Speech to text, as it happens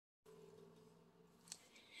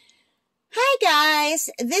Guys,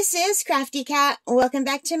 this is Crafty Cat. Welcome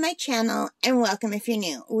back to my channel and welcome if you're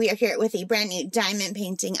new. We are here with a brand new diamond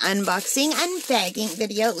painting unboxing and bagging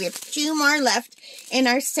video. We have 2 more left in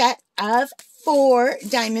our set of 4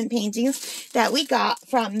 diamond paintings that we got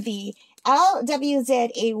from the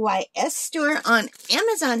LWZAYS store on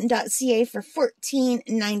Amazon.ca for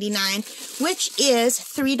 $14.99, which is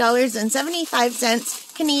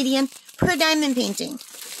 $3.75 Canadian per diamond painting.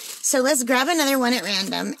 So let's grab another one at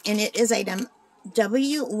random, and it is item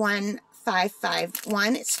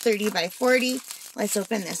W1551. It's 30 by 40. Let's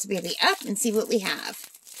open this baby up and see what we have.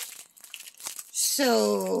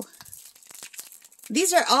 So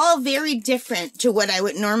these are all very different to what I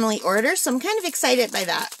would normally order, so I'm kind of excited by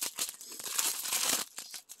that.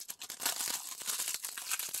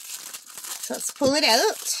 So let's pull it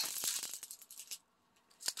out.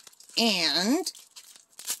 And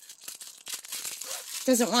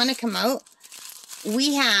doesn't want to come out.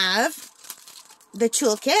 We have the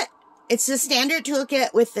toolkit. It's the standard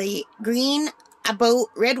toolkit with the green about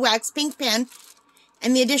red wax pink pen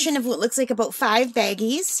and the addition of what looks like about 5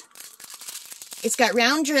 baggies. It's got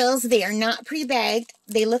round drills. They are not pre-bagged.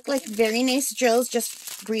 They look like very nice drills,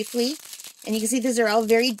 just briefly. And you can see these are all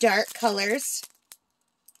very dark colors.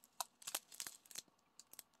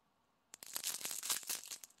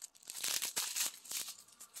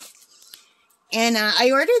 And I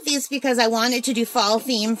ordered these because I wanted to do fall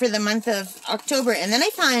theme for the month of October. And then I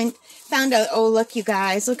found out, oh, look, you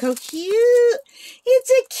guys, look how cute. It's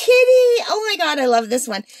a kitty. Oh, my God, I love this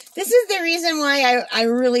one. This is the reason why I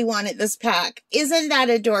really wanted this pack. Isn't that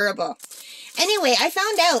adorable? Anyway, I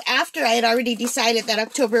found out after I had already decided that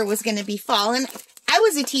October was going to be fall. And I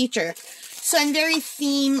was a teacher, so I'm very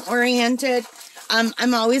theme-oriented.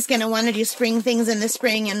 I'm always going to want to do spring things in the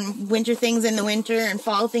spring and winter things in the winter and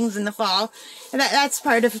fall things in the fall. And that's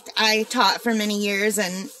part of, I taught for many years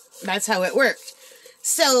and that's how it worked.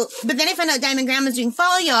 So, but then I found out Diamond Grandma's doing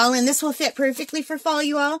fall, y'all, and this will fit perfectly for fall,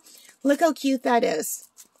 you all. Look how cute that is.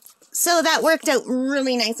 So that worked out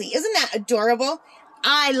really nicely. Isn't that adorable?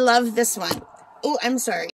 I love this one. Oh, I'm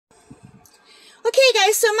sorry. Okay,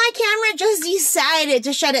 guys, so my camera just decided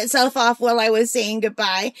to shut itself off while I was saying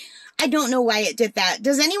goodbye. I don't know why it did that.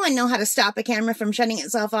 Does anyone know how to stop a camera from shutting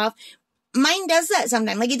itself off? Mine does that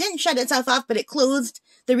sometimes. Like, it didn't shut itself off, but it closed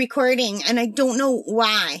the recording, and I don't know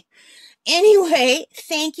why. Anyway,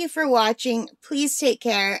 thank you for watching. Please take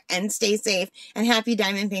care and stay safe, and happy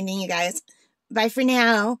diamond painting, you guys. Bye for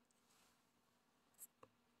now.